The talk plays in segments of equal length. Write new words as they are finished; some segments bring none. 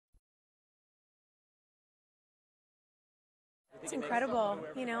It's incredible.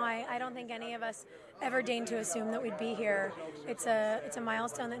 You know, I don't think any of us ever deigned to assume that we'd be here. It's a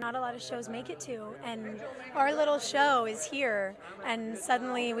milestone that not a lot of shows make it to, and our little show is here. And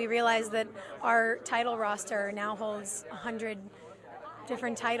suddenly we realize that our title roster now holds 100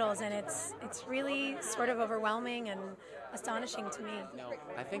 different titles, and it's really sort of overwhelming and astonishing to me. No,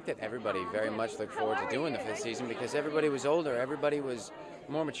 I think that everybody very much looked forward to doing the fifth season because everybody was older, everybody was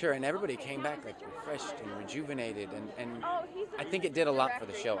more mature, and everybody came back like refreshed and rejuvenated, and I think it did a lot for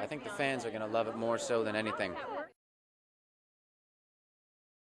the show. I think the fans are going to love it more so than anything.